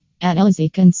At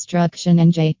LZ Construction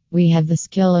NJ, we have the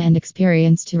skill and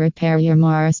experience to repair your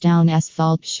Morristown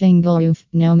asphalt shingle roof,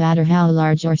 no matter how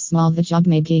large or small the job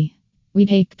may be. We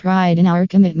take pride in our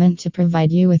commitment to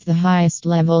provide you with the highest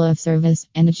level of service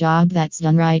and a job that's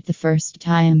done right the first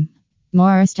time.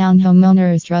 Morristown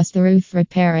homeowners trust the roof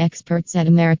repair experts at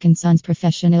American Sons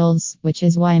Professionals, which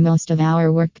is why most of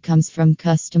our work comes from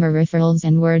customer referrals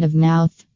and word of mouth.